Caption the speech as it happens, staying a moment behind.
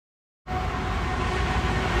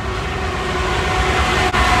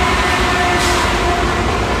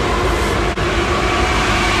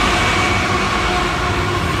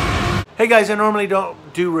Hey guys, I normally don't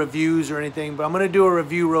do reviews or anything, but I'm going to do a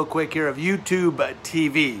review real quick here of YouTube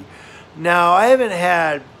TV. Now, I haven't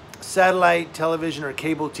had satellite television or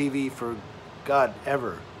cable TV for, God,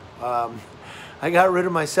 ever. I got rid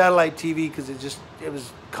of my satellite TV because it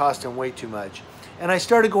was costing way too much. And I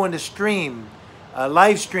started going to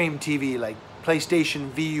live stream TV, like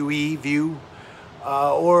PlayStation View,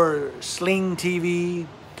 or Sling TV,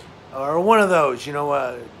 or one of those,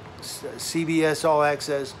 CBS All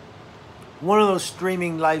Access. One of those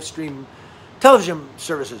live stream television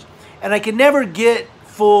services. And I could never get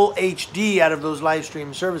full HD out of those live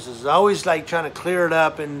stream services. I always like trying to clear it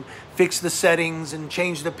up and fix the settings and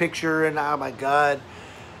change the picture, and oh my God.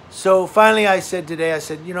 So finally I said today,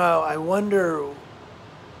 I wonder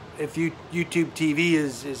if YouTube TV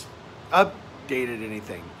is updated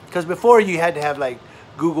anything. Because before you had to have like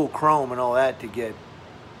Google Chrome and all that to get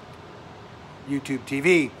YouTube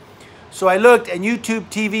TV. So I looked, and YouTube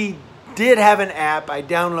TV did have an app. I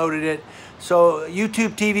downloaded it. So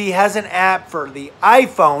YouTube TV has an app for the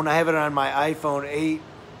iPhone. I have it on my iPhone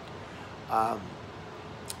 8.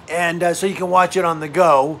 So you can watch it on the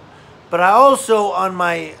go. But I also, on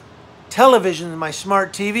my television, my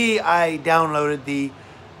smart TV, I downloaded the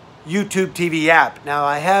YouTube TV app. Now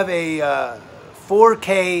I have a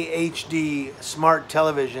 4K HD smart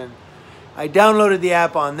television. I downloaded the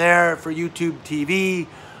app on there for YouTube TV.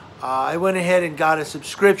 I went ahead and got a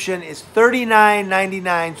subscription. It's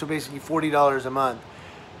 $39.99, so basically $40 a month.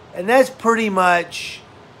 And that's pretty much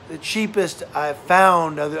the cheapest I've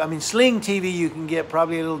found. I mean, Sling TV you can get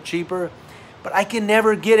probably a little cheaper, but I can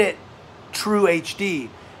never get it true HD.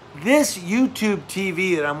 This YouTube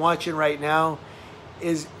TV that I'm watching right now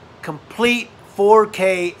is complete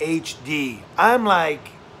 4K HD.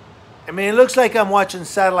 It looks like I'm watching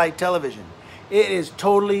satellite television. It is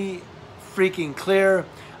totally freaking clear.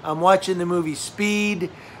 I'm watching the movie Speed.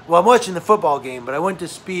 Well, I'm watching the football game, but I went to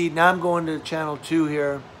Speed. Now I'm going to channel 2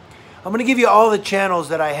 here. I'm going to give you all the channels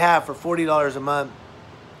that I have for $40 a month.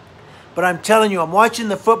 But I'm telling you, I'm watching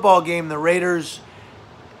the football game, the Raiders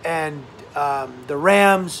and the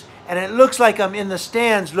Rams, and it looks like I'm in the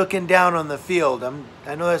stands looking down on the field.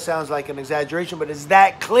 I know that sounds like an exaggeration, but it's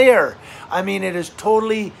that clear. I mean, it is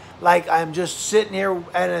totally like I'm just sitting here in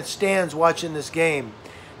the stands watching this game.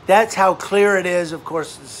 That's how clear it is. Of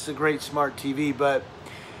course, this is a great smart TV, but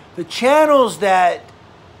the channels that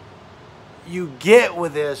you get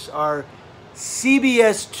with this are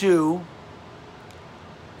CBS 2,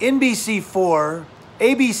 NBC 4,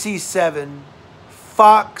 ABC 7,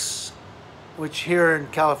 Fox, which here in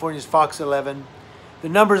California is Fox 11. The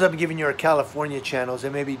numbers I'm giving you are California channels. They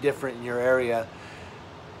may be different in your area.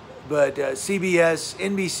 But CBS,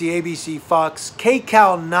 NBC, ABC, Fox,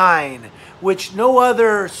 KCAL 9, which no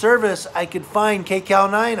other service I could find KCAL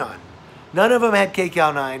 9 on. None of them had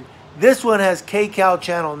KCAL 9. This one has KCAL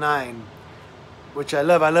Channel 9, which I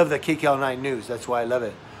love. I love the KCAL 9 news. That's why I love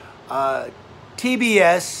it.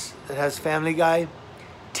 TBS, it has Family Guy.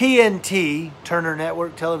 TNT, Turner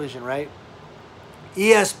Network Television, right?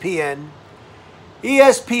 ESPN.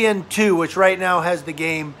 ESPN 2, which right now has the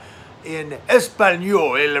game in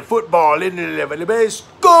Espanol, el football, in el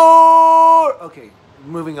score. Okay,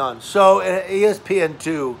 moving on. So ESPN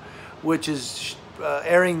 2, which is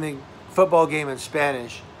airing the football game in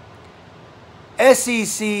Spanish.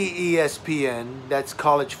 SEC ESPN, that's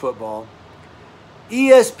college football.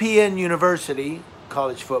 ESPN University,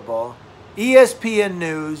 college football. ESPN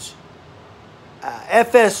News.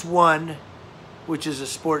 FS1, which is a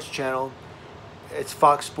sports channel. It's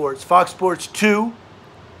Fox Sports. Fox Sports 2.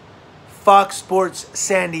 Fox Sports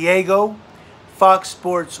San Diego, Fox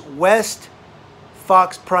Sports West,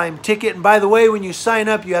 Fox Prime Ticket. And by the way, when you sign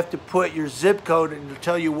up, you have to put your zip code and it'll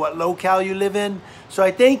tell you what locale you live in. So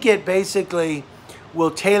I think it basically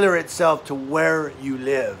will tailor itself to where you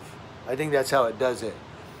live. I think that's how it does it.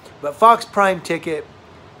 But Fox Prime Ticket,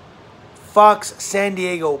 Fox San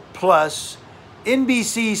Diego Plus,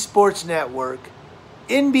 NBC Sports Network,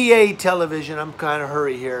 NBA Television, I'm kind of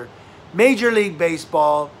hurry here, Major League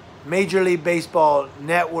Baseball, Major League Baseball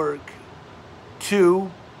Network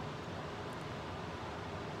 2,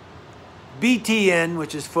 BTN,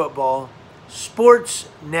 which is football, Sports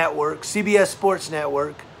Network, CBS Sports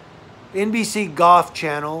Network, NBC Golf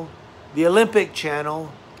Channel, the Olympic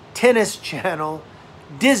Channel, Tennis Channel,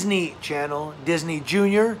 Disney Channel, Disney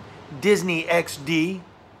Junior, Disney XD,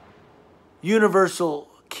 Universal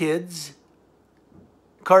Kids,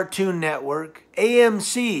 Cartoon Network,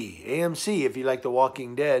 AMC if you like The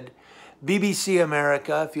Walking Dead, BBC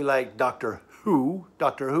America if you like Doctor Who,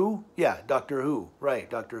 yeah, Doctor Who, right,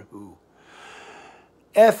 Doctor Who,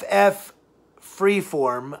 FF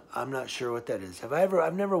Freeform. I'm not sure what that is.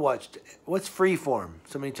 I've never watched. What's Freeform?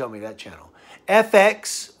 Somebody tell me that channel.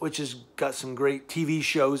 FX, which has got some great TV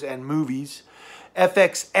shows and movies.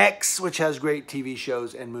 FXX, which has great TV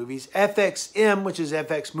shows and movies. FXM, which is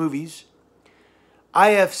FX movies.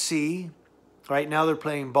 IFC. Right now they're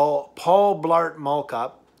playing Paul Blart Mall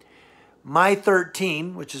Cop. My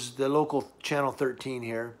 13, which is the local channel 13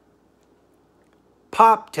 here.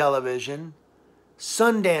 Pop Television.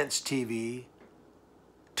 Sundance TV.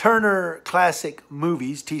 Turner Classic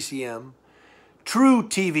Movies, TCM. True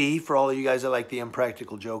TV, for all of you guys that like the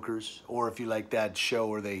Impractical Jokers, or if you like that show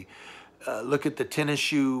where they look at the tennis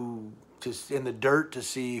shoe in the dirt to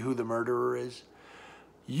see who the murderer is.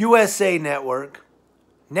 USA Network,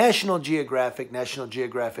 National Geographic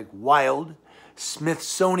Wild,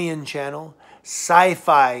 Smithsonian Channel,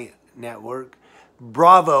 Sci-Fi Network,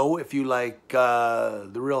 Bravo, if you like The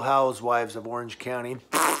Real Housewives of Orange County,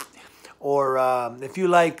 or if you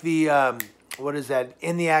like the, what is that,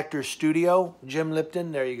 In the Actor's Studio, Jim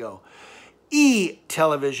Lipton, there you go.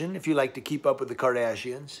 E-Television, if you like to keep up with the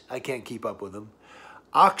Kardashians. I can't keep up with them.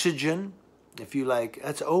 Oxygen, if you like,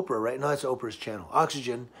 that's Oprah, right? No, that's Oprah's channel.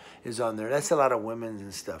 Oxygen is on there. That's a lot of women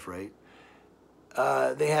and stuff, right?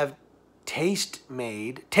 They have Taste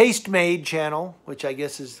Made channel, which I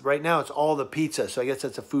guess is, right now it's all the pizza, so I guess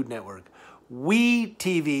that's a Food Network. We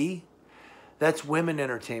TV, that's women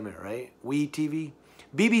entertainment, right? We TV.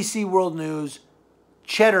 BBC World News,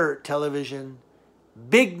 Cheddar Television,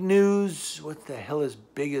 Big News. What the hell is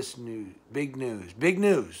biggest news? Big News. Big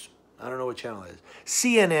News. I don't know what channel it is.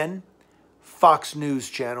 CNN, Fox News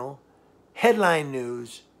Channel, Headline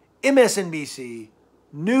News, MSNBC,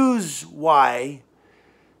 News Y.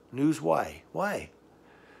 News Y. Why?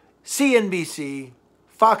 CNBC,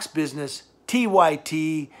 Fox Business,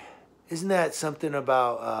 TYT. Isn't that something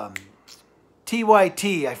about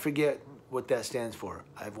TYT? I forget what that stands for.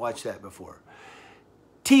 I've watched that before.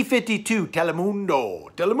 T52,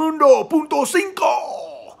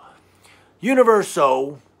 Telemundo.5.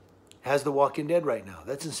 Universo has The Walking Dead right now.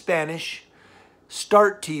 That's in Spanish.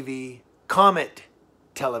 Start TV, Comet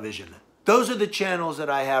Television. Those are the channels that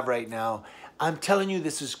I have right now. I'm telling you,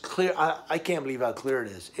 this is clear. I can't believe how clear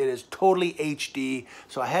it is. It is totally HD,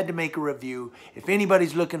 so I had to make a review. If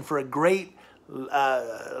anybody's looking for a great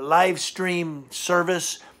live stream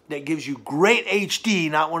service that gives you great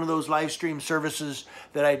HD, not one of those live stream services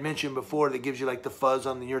that I'd mentioned before that gives you like the fuzz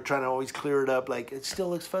on, you're trying to always clear it up, like it still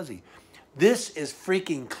looks fuzzy. This is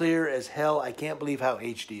freaking clear as hell. I can't believe how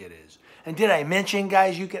HD it is. And did I mention,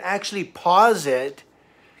 guys, you can actually pause it.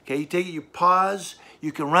 Okay, you take it, you pause,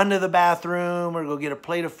 you can run to the bathroom or go get a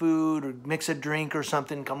plate of food or mix a drink or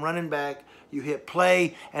something, come running back, you hit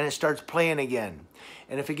play, and it starts playing again.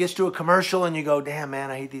 And if it gets to a commercial and you go, damn, man,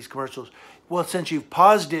 I hate these commercials. Well, since you've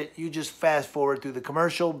paused it, you just fast forward through the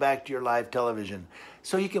commercial back to your live television.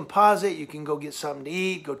 So you can pause it, you can go get something to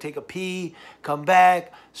eat, go take a pee, come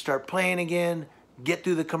back, start playing again, get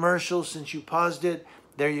through the commercial since you paused it.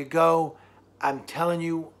 There you go. I'm telling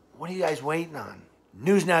you, what are you guys waiting on?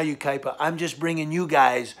 News Now, Ukaipa. I'm just bringing you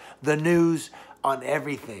guys the news on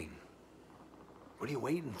everything. What are you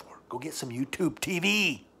waiting for? Go get some YouTube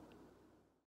TV.